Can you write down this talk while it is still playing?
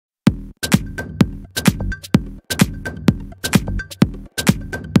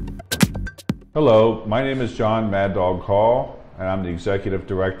Hello, my name is John Maddog Hall, and I'm the Executive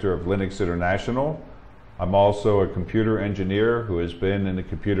Director of Linux International. I'm also a computer engineer who has been in the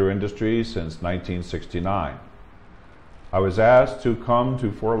computer industry since 1969. I was asked to come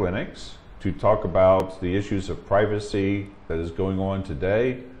to For Linux to talk about the issues of privacy that is going on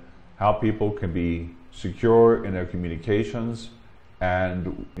today, how people can be secure in their communications,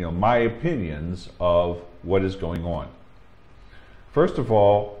 and my opinions of what is going on. First of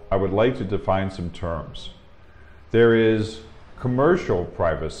all, I would like to define some terms. There is commercial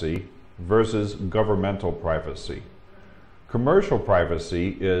privacy versus governmental privacy. Commercial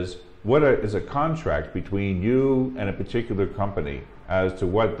privacy is what is a contract between you and a particular company as to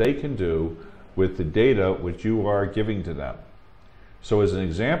what they can do with the data which you are giving to them. So as an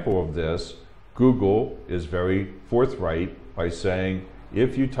example of this, Google is very forthright by saying,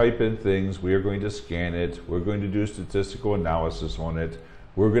 if you type in things, we are going to scan it, we're going to do statistical analysis on it,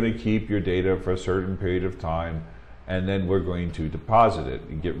 we're going to keep your data for a certain period of time, and then we're going to deposit it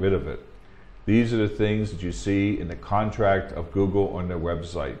and get rid of it. These are the things that you see in the contract of Google on their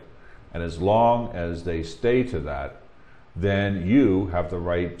website. And as long as they stay to that, then you have the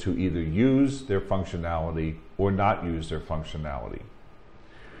right to either use their functionality or not use their functionality.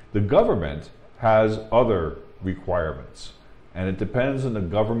 The government has other requirements. And it depends on the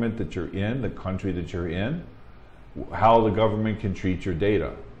government that you're in, the country that you're in, how the government can treat your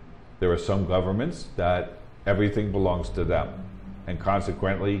data. There are some governments that everything belongs to them, and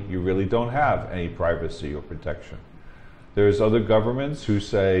consequently, you really don't have any privacy or protection. There's other governments who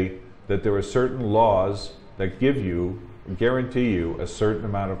say that there are certain laws that guarantee you a certain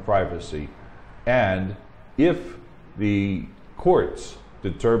amount of privacy, and if the courts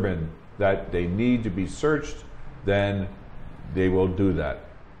determine that they need to be searched, then they will do that.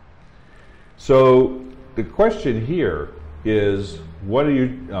 So the question here is, what do you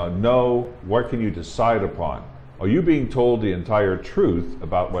know? What can you decide upon? Are you being told the entire truth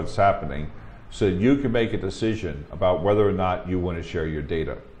about what's happening so that you can make a decision about whether or not you want to share your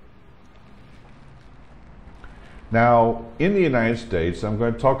data? Now, in the United States, I'm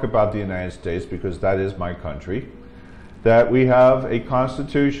going to talk about the United States because that is my country, that we have a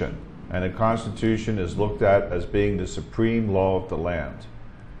constitution. And a constitution is looked at as being the supreme law of the land.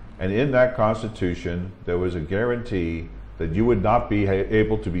 And in that constitution, there was a guarantee that you would not be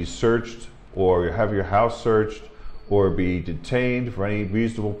able to be searched or have your house searched or be detained for any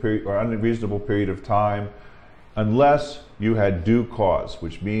reasonable period or unreasonable period of time unless you had due cause,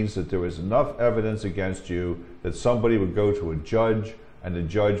 which means that there was enough evidence against you that somebody would go to a judge and the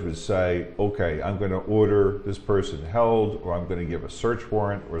judge would say, okay, I'm going to order this person held, or I'm going to give a search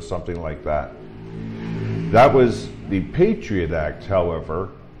warrant, or something like that. That was the Patriot Act, however,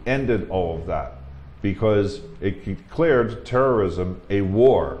 ended all of that because it declared terrorism a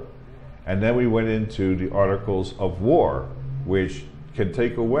war. And then we went into the Articles of War, which can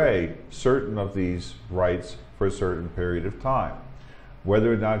take away certain of these rights for a certain period of time.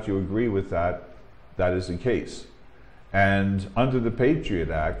 Whether or not you agree with that, that is the case. And under the Patriot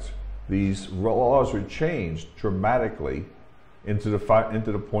Act, these laws were changed dramatically into the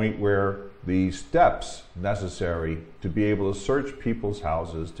point where the steps necessary to be able to search people's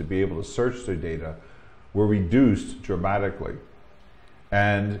houses, to be able to search their data, were reduced dramatically.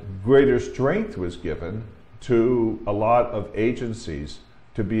 And greater strength was given to a lot of agencies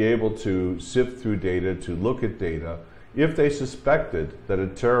to be able to sift through data, to look at data, if they suspected that a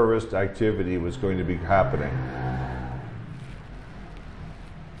terrorist activity was going to be happening.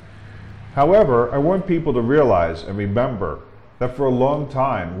 However, I want people to realize and remember that for a long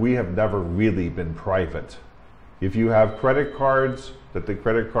time, we have never really been private. If you have credit cards, that the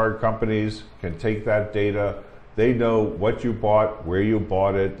credit card companies can take that data, they know what you bought, where you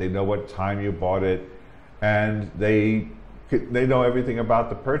bought it, they know what time you bought it, and they know everything about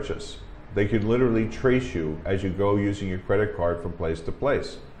the purchase. They could literally trace you as you go using your credit card from place to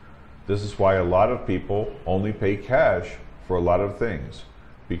place. This is why a lot of people only pay cash for a lot of things,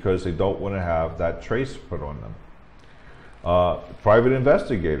 because they don't want to have that trace put on them. Private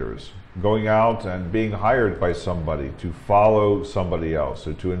investigators going out and being hired by somebody to follow somebody else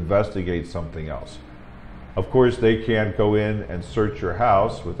or to investigate something else. Of course, they can't go in and search your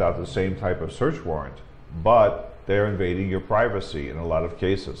house without the same type of search warrant, but they're invading your privacy in a lot of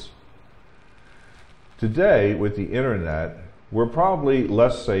cases. Today, with the internet, we're probably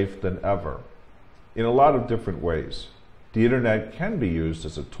less safe than ever in a lot of different ways. The internet can be used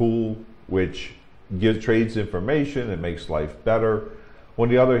as a tool which trades information and makes life better. On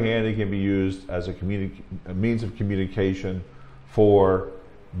the other hand, it can be used as a means of communication for,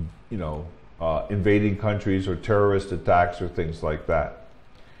 invading countries or terrorist attacks or things like that.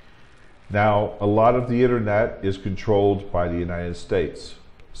 Now, a lot of the internet is controlled by the United States.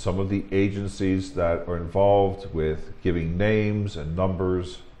 Some of the agencies that are involved with giving names and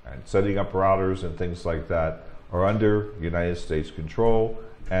numbers and setting up routers and things like that are under United States control,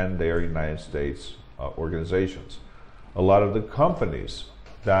 and they are United States organizations. A lot of the companies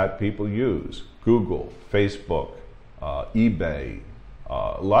that people use, Google, Facebook, eBay,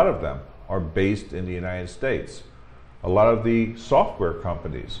 a lot of them are based in the United States. A lot of the software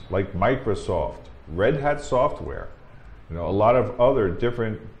companies like Microsoft, Red Hat Software, a lot of other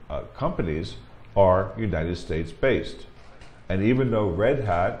different companies are United States based. And even though Red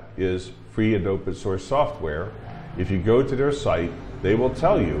Hat is free and open source software, if you go to their site, they will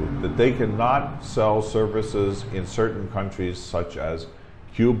tell you that they cannot sell services in certain countries such as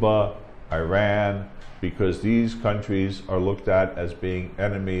Cuba, Iran, because these countries are looked at as being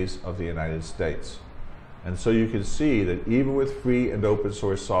enemies of the United States. And so you can see that even with free and open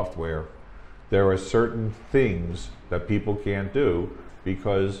source software, there are certain things that people can't do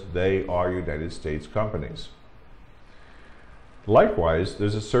because they are United States companies. Likewise,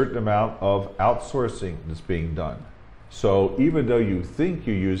 there's a certain amount of outsourcing that's being done. So even though you think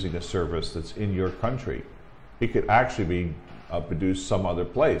you're using a service that's in your country, it could actually be produced some other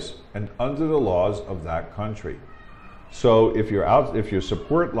place and under the laws of that country. So if your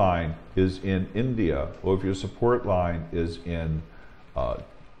support line is in India, or if your support line is in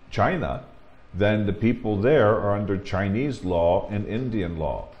China, then the people there are under Chinese law and Indian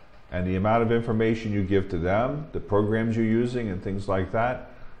law. And the amount of information you give to them, the programs you're using and things like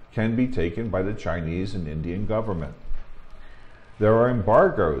that, can be taken by the Chinese and Indian government. There are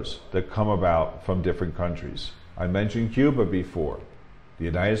embargoes that come about from different countries. I mentioned Cuba before. The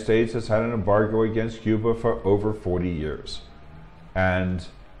United States has had an embargo against Cuba for over 40 years. And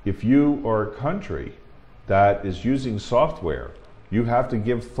if you are a country that is using software, you have to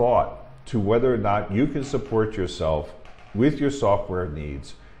give thought to whether or not you can support yourself with your software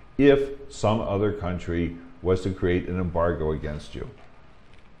needs if some other country was to create an embargo against you.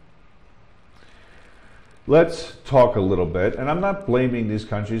 Let's talk a little bit, and I'm not blaming these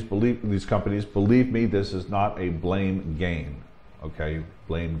companies. Believe me, this is not a blame game. Okay,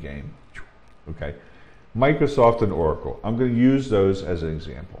 blame game. Okay, Microsoft and Oracle. I'm going to use those as an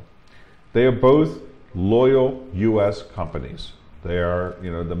example. They are both loyal U.S. companies. They are,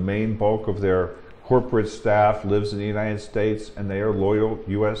 the main bulk of their corporate staff lives in the United States, and they are loyal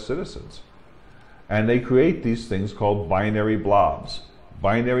U.S. citizens. And they create these things called binary blobs.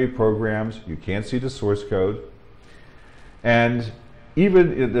 Binary programs, you can't see the source code. And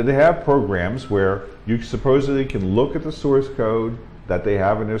even they have programs where you supposedly can look at the source code that they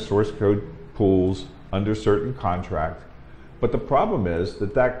have in their source code pools under certain contract. But the problem is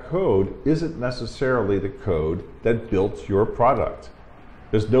that that code isn't necessarily the code that built your product.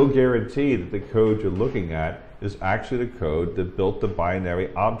 There's no guarantee that the code you're looking at is actually the code that built the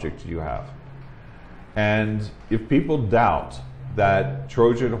binary object you have. And if people doubt that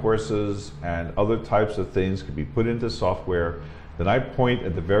Trojan horses and other types of things can be put into software, then I point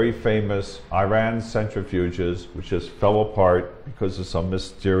at the very famous Iran centrifuges, which just fell apart because of some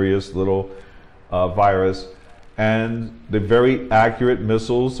mysterious little virus, and the very accurate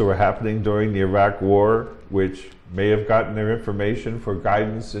missiles that were happening during the Iraq War, which may have gotten their information for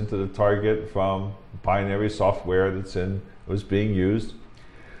guidance into the target from binary software was being used.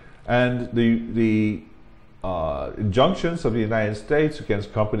 And the injunctions of the United States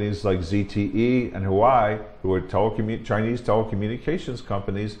against companies like ZTE and Huawei, who are Chinese telecommunications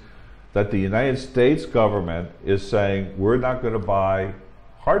companies, that the United States government is saying, we're not going to buy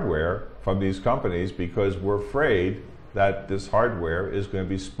hardware from these companies because we're afraid that this hardware is going to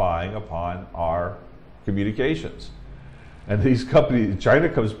be spying upon our communications. And these companies, China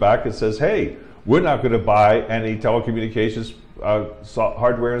comes back and says, hey, we're not going to buy any telecommunications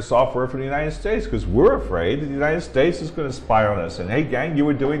hardware and software from the United States because we're afraid that the United States is going to spy on us. And hey, gang, you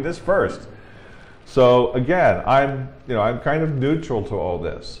were doing this first. So again, I'm kind of neutral to all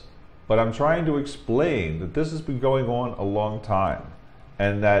this, but I'm trying to explain that this has been going on a long time,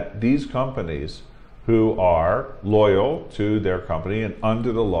 and that these companies who are loyal to their company and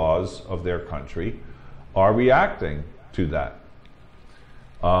under the laws of their country are reacting to that.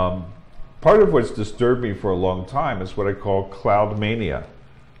 Part of what's disturbed me for a long time is what I call cloud mania,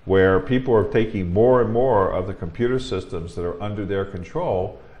 where people are taking more and more of the computer systems that are under their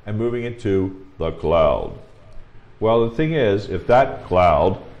control and moving it to the cloud. Well, the thing is, if that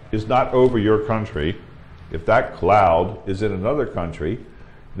cloud is not over your country, if that cloud is in another country,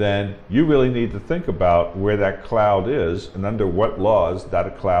 then you really need to think about where that cloud is and under what laws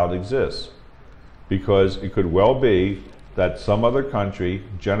that cloud exists. Because it could well be that some other country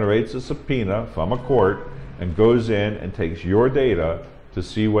generates a subpoena from a court and goes in and takes your data to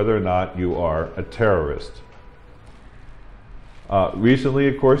see whether or not you are a terrorist. Recently,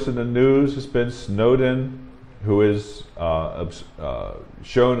 of course, in the news has been Snowden, who has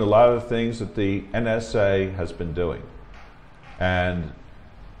shown a lot of things that the NSA has been doing. And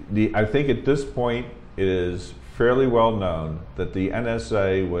I think at this point it is fairly well known that the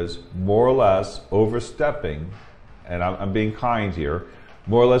NSA was more or less overstepping, and I'm being kind here,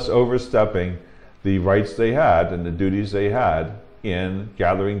 more or less overstepping the rights they had and the duties they had in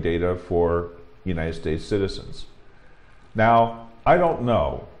gathering data for United States citizens. Now, I don't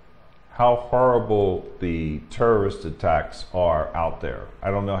know how horrible the terrorist attacks are out there. I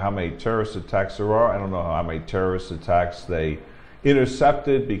don't know how many terrorist attacks there are. I don't know how many terrorist attacks they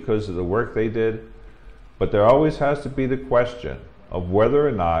intercepted because of the work they did. But there always has to be the question of whether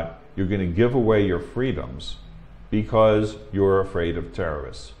or not you're going to give away your freedoms because you're afraid of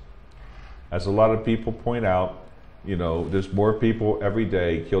terrorists. As a lot of people point out, you know, there's more people every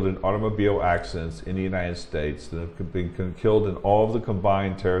day killed in automobile accidents in the United States than have been killed in all of the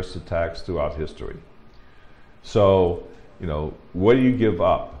combined terrorist attacks throughout history. So, you know, what do you give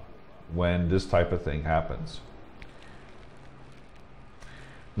up when this type of thing happens?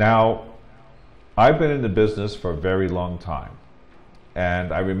 Now, I've been in the business for a very long time,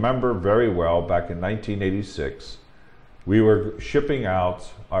 and I remember very well back in 1986, we were shipping out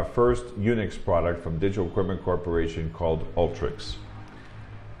our first Unix product from Digital Equipment Corporation called Ultrix.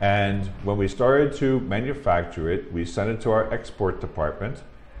 And when we started to manufacture it, we sent it to our export department,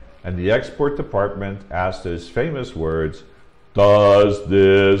 and the export department asked us famous words, "Does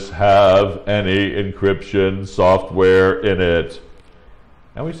this have any encryption software in it?"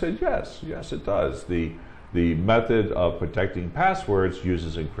 And we said, yes, it does. The method of protecting passwords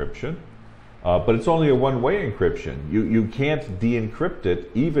uses encryption. But it's only a one-way encryption. You can't de-encrypt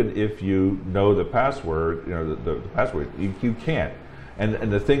it even if you know the password, you know, the password. You can't.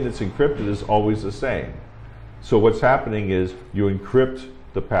 And the thing that's encrypted is always the same. So what's happening is you encrypt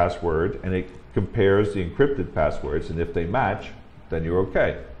the password and it compares the encrypted passwords, and if they match, then you're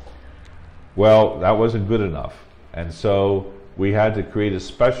okay. Well, that wasn't good enough. And so we had to create a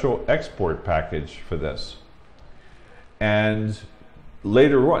special export package for this. And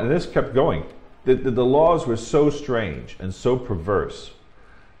later on, and this kept going, the laws were so strange and so perverse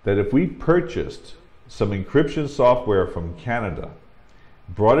that if we purchased some encryption software from Canada,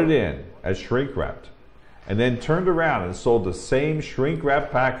 brought it in as shrink wrapped, and then turned around and sold the same shrink wrap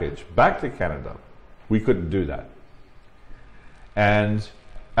package back to Canada, we couldn't do that. And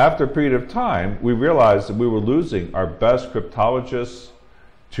after a period of time, we realized that we were losing our best cryptologists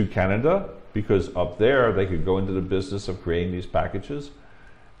to Canada, because up there they could go into the business of creating these packages.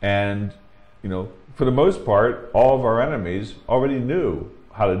 And, you know, for the most part, all of our enemies already knew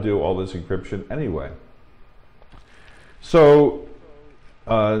how to do all this encryption anyway. So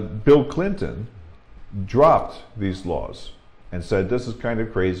Bill Clinton dropped these laws and said, this is kind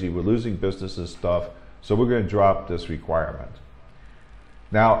of crazy, we're losing business and stuff, so we're going to drop this requirement.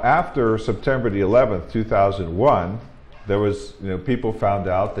 Now, after September the 11th, 2001, there was, you know, people found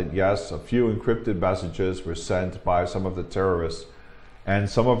out that yes, a few encrypted messages were sent by some of the terrorists, and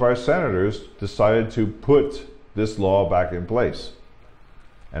some of our senators decided to put this law back in place.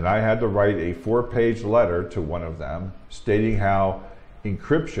 And I had to write a 4-page letter to one of them stating how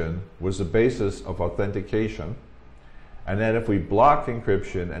encryption was the basis of authentication, and that if we block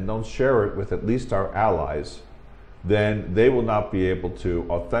encryption and don't share it with at least our allies, then they will not be able to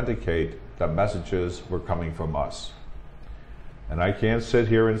authenticate that messages were coming from us. And I can't sit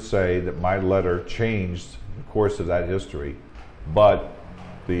here and say that my letter changed the course of that history, but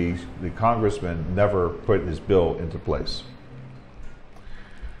the congressman never put his bill into place.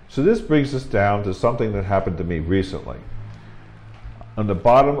 So this brings us down to something that happened to me recently. On the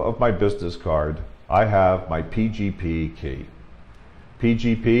bottom of my business card, I have my PGP key.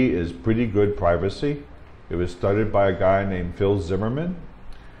 PGP is pretty good privacy. It was started by a guy named Phil Zimmerman,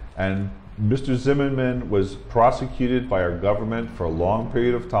 and Mr. Zimmerman was prosecuted by our government for a long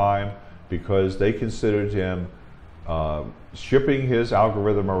period of time because they considered him shipping his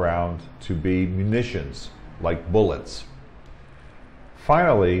algorithm around to be munitions, like bullets.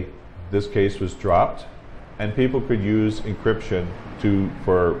 Finally, this case was dropped, and people could use encryption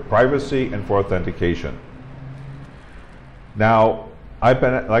for privacy and for authentication. Now, like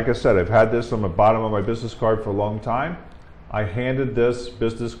I said, I've had this on the bottom of my business card for a long time. I handed this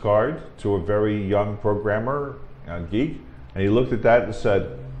business card to a very young programmer, geek, and he looked at that and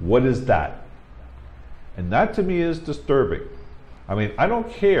said, "What is that?" And that to me is disturbing. I mean, I don't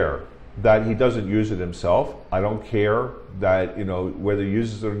care that he doesn't use it himself. I don't care that, whether he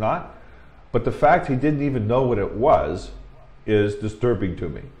uses it or not. But the fact he didn't even know what it was is disturbing to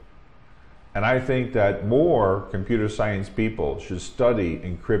me. And I think that more computer science people should study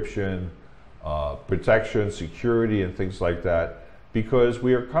encryption, protection, security, and things like that, because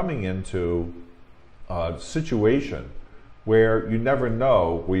we are coming into a situation where you never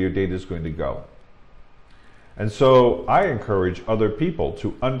know where your data is going to go. And so I encourage other people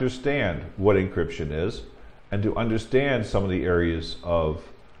to understand what encryption is and to understand some of the areas of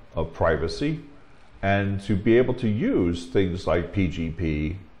privacy and to be able to use things like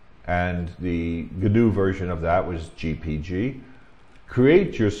PGP and the GNU version of that was GPG.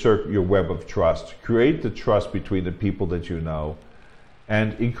 Create your web of trust, create the trust between the people that you know,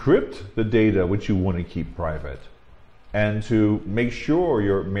 and encrypt the data which you want to keep private, and to make sure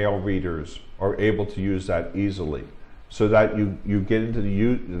your mail readers are able to use that easily so that you get into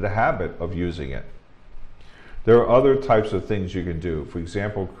the habit of using it. There are other types of things you can do. For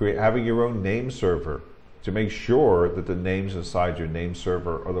example, having your own name server to make sure that the names inside your name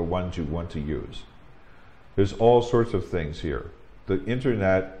server are the ones you want to use. There's all sorts of things here. The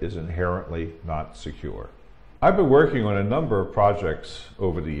internet is inherently not secure. I've been working on a number of projects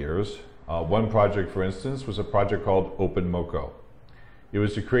over the years. One project, for instance, was a project called OpenMoko. It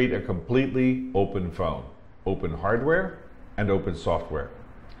was to create a completely open phone, open hardware and open software.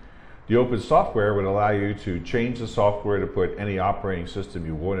 The open software would allow you to change the software to put any operating system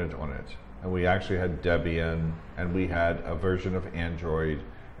you wanted on it. And we actually had Debian, and we had a version of Android,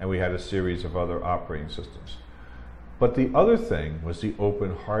 and we had a series of other operating systems. But the other thing was the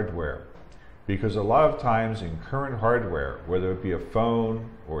open hardware, because a lot of times in current hardware, whether it be a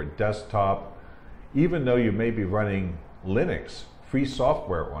phone or a desktop, even though you may be running Linux, free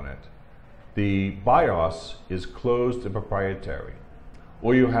software on it, the BIOS is closed and proprietary.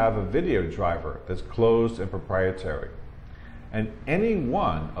 Or you have a video driver that's closed and proprietary. And any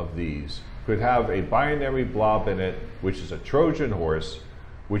one of these could have a binary blob in it, which is a Trojan horse,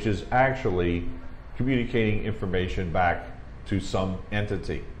 which is actually communicating information back to some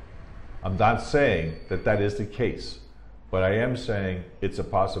entity. I'm not saying that that is the case, but I am saying it's a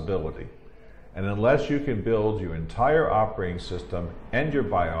possibility. And unless you can build your entire operating system and your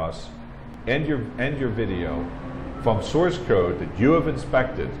BIOS and your video from source code that you have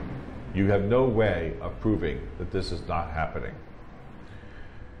inspected, you have no way of proving that this is not happening.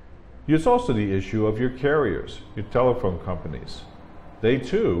 It's also the issue of your carriers, your telephone companies. They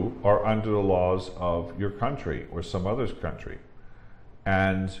too are under the laws of your country or some other's country.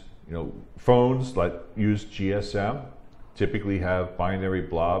 And phones that use GSM typically have binary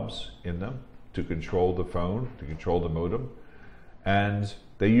blobs in them to control the phone, to control the modem. And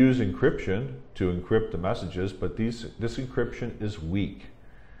they use encryption to encrypt the messages, but this encryption is weak.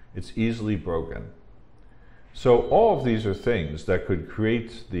 It's easily broken. So all of these are things that could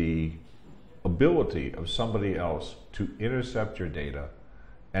create the ability of somebody else to intercept your data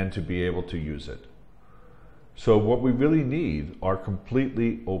and to be able to use it. So what we really need are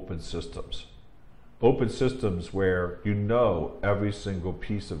completely open systems. Open systems where every single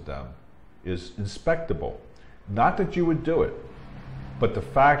piece of them is inspectable. Not that you would do it, but the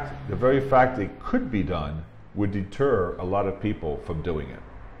very fact that it could be done would deter a lot of people from doing it.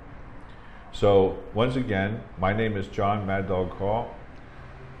 So once again, my name is John Maddog Hall.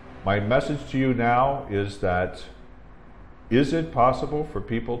 My message to you now is that, is it possible for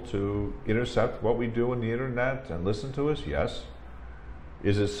people to intercept what we do on the internet and listen to us? Yes.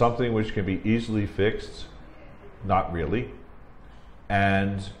 Is it something which can be easily fixed? Not really.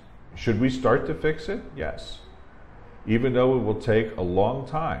 And should we start to fix it? Yes. Even though it will take a long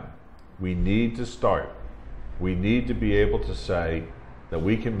time, we need to start. We need to be able to say that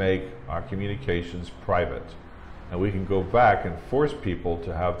we can make our communications private, and we can go back and force people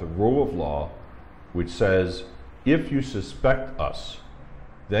to have the rule of law, which says, if you suspect us,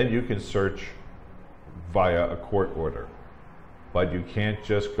 then you can search via a court order. But you can't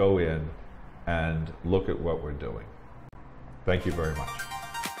just go in and look at what we're doing. Thank you very much.